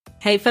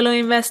Hey fellow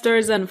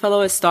investors and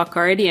fellow stock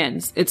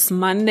guardians. It's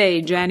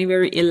Monday,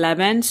 January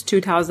 11th,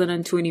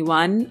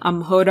 2021.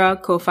 I'm Hoda,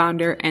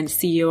 co-founder and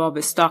CEO of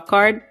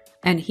StockGuard,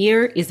 and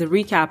here is a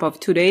recap of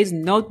today's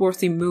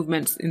noteworthy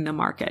movements in the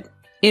market.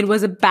 It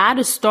was a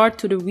bad start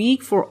to the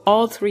week for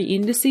all three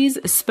indices,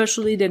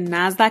 especially the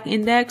Nasdaq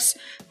index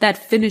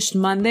that finished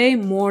Monday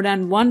more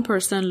than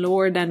 1%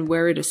 lower than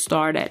where it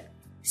started.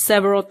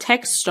 Several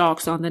tech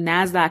stocks on the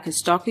Nasdaq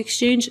Stock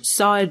Exchange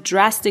saw a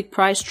drastic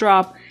price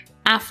drop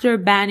after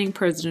banning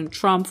President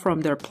Trump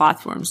from their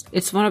platforms.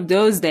 It's one of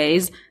those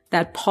days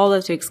that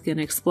politics can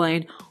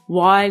explain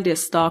why the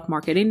stock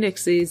market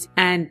indexes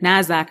and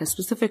Nasdaq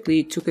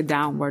specifically took a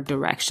downward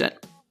direction.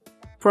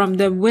 From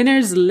the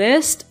winners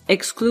list,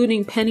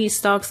 excluding penny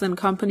stocks and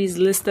companies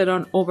listed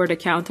on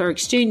over-the-counter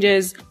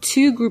exchanges,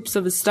 two groups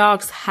of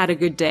stocks had a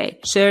good day.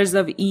 Shares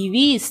of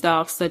EV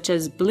stocks such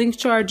as Blink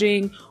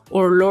Charging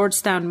or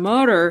Lordstown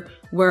Motor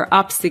were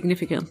up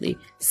significantly.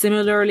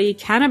 Similarly,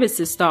 cannabis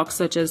stocks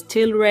such as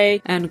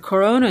Tilray and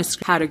Coronas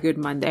had a good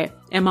Monday.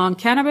 Among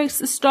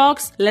cannabis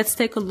stocks, let's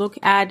take a look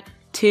at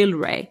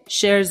Tilray.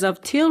 Shares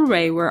of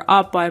Tilray were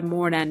up by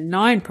more than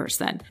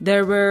 9%.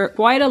 There were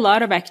quite a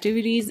lot of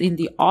activities in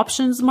the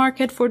options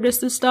market for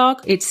this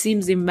stock. It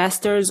seems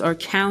investors are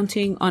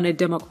counting on a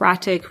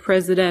Democratic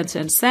president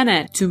and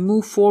Senate to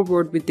move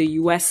forward with the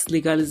US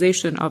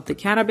legalization of the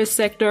cannabis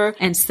sector,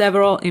 and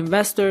several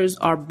investors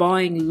are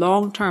buying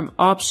long-term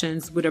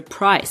options with a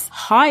price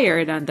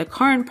higher than the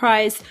current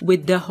price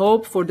with the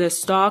hope for the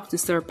stock to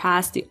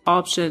surpass the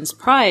options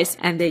price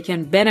and they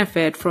can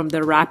benefit from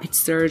the rapid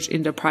surge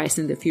in the price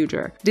in the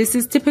future. This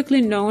is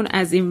typically known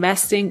as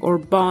investing or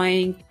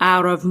buying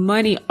out of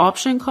money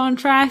option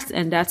contracts,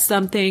 and that's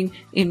something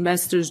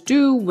investors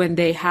do when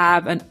they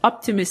have an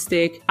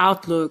optimistic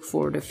outlook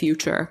for the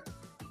future.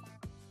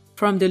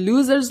 From the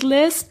losers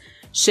list,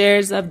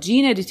 shares of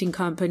gene editing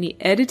company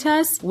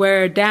Editas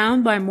were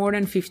down by more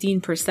than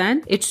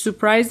 15%. It's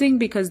surprising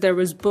because there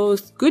was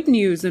both good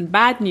news and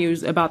bad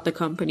news about the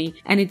company,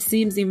 and it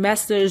seems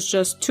investors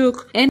just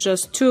took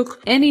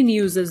any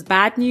news as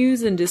bad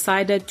news and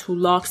decided to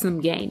lock some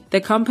gain.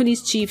 The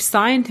company's chief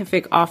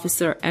scientific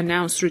officer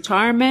announced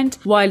retirement,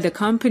 while the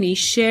company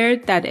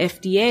shared that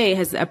FDA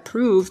has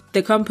approved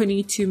the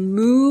company to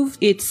move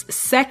its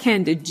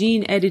second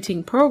gene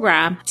editing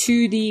program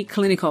to the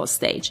clinical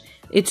stage.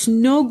 It's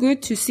no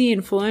good to see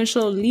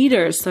influential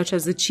leaders such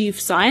as the chief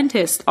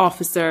scientist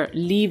officer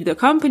leave the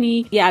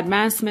company. The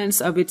advancements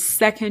of its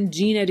second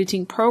gene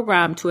editing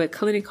program to a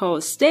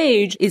clinical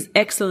stage is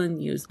excellent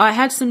news. I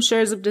had some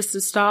shares of this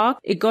stock.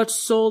 It got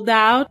sold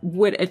out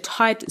with a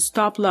tight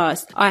stop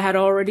loss. I had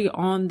already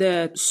on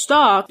the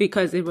stock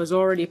because it was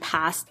already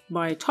past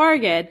my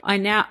target. I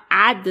now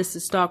add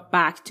this stock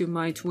back to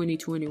my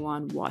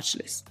 2021 watch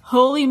list.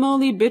 Holy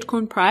moly,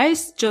 Bitcoin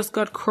price just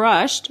got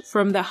crushed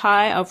from the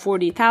high of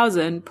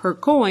 40,000 per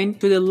coin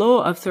to the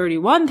low of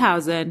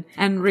 31,000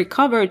 and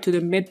recovered to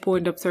the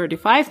midpoint of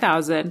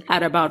 35,000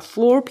 at about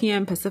 4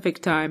 p.m.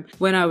 Pacific time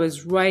when I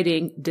was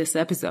writing this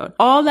episode.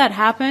 All that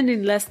happened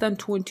in less than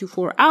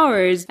 24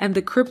 hours, and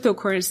the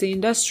cryptocurrency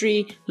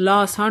industry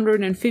lost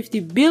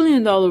 $150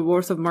 billion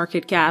worth of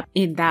market cap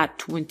in that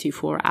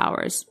 24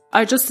 hours.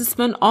 I just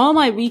spent all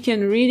my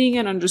weekend reading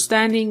and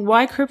understanding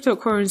why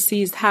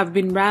cryptocurrencies have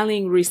been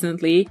rallying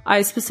recently.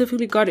 I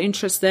specifically got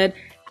interested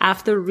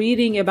after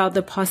reading about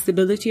the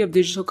possibility of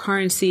digital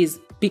currencies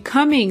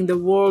becoming the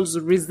world's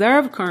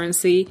reserve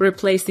currency,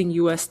 replacing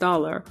US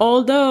dollar.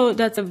 Although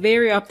that's a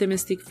very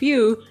optimistic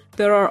view,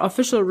 there are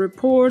official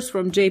reports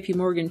from JP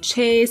Morgan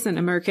Chase and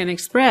American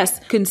Express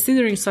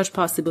considering such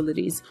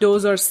possibilities.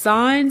 Those are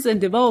signs and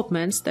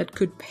developments that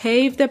could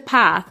pave the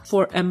path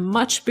for a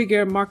much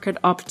bigger market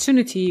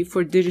opportunity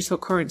for digital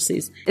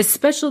currencies,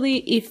 especially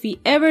if we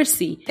ever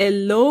see a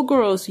low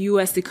growth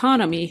US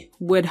economy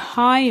with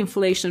high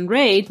inflation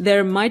rate.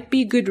 There might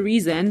be good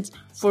reasons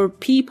for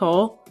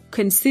people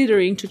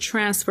considering to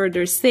transfer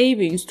their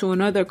savings to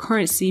another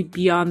currency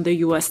beyond the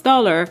US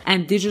dollar,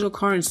 and digital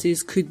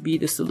currencies could be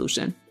the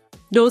solution.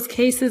 Those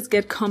cases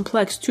get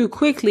complex too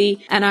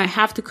quickly, and I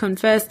have to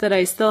confess that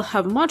I still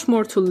have much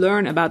more to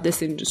learn about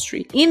this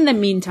industry. In the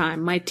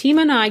meantime, my team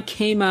and I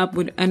came up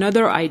with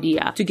another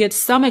idea to get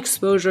some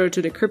exposure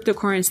to the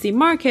cryptocurrency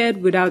market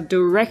without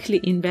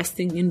directly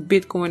investing in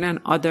Bitcoin and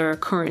other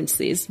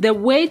currencies. The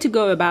way to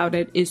go about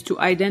it is to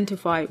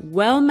identify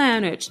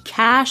well-managed,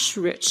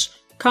 cash-rich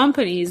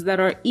companies that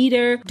are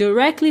either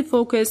directly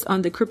focused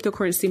on the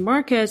cryptocurrency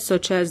market,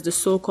 such as the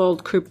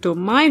so-called crypto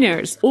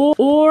miners,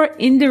 or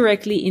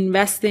indirectly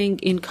investing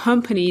in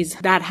companies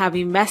that have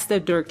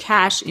invested their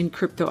cash in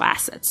crypto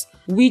assets.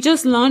 We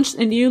just launched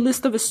a new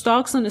list of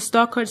stocks on the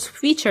StockGuard's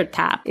featured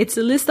tab. It's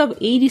a list of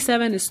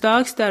 87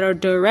 stocks that are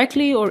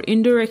directly or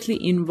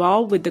indirectly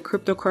involved with the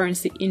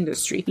cryptocurrency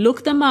industry.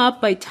 Look them up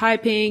by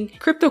typing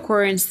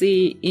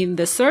cryptocurrency in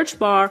the search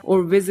bar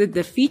or visit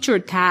the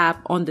featured tab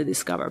on the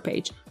Discover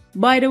page.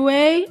 By the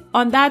way,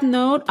 on that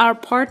note, our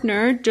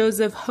partner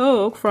Joseph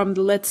Hogue from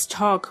the Let's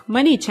Talk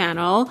Money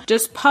channel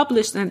just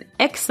published an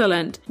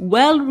excellent,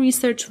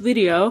 well-researched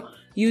video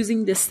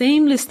using the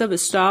same list of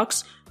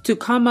stocks to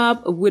come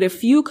up with a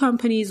few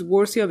companies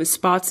worthy of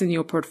spots in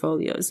your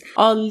portfolios.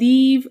 I'll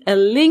leave a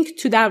link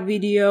to that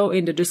video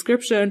in the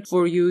description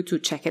for you to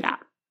check it out.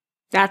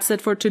 That's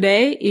it for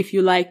today. If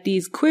you like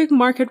these quick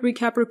market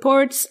recap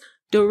reports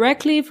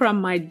directly from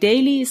my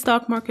daily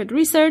stock market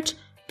research,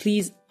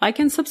 please like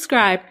and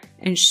subscribe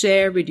and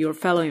share with your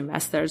fellow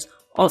investors.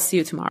 I'll see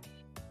you tomorrow.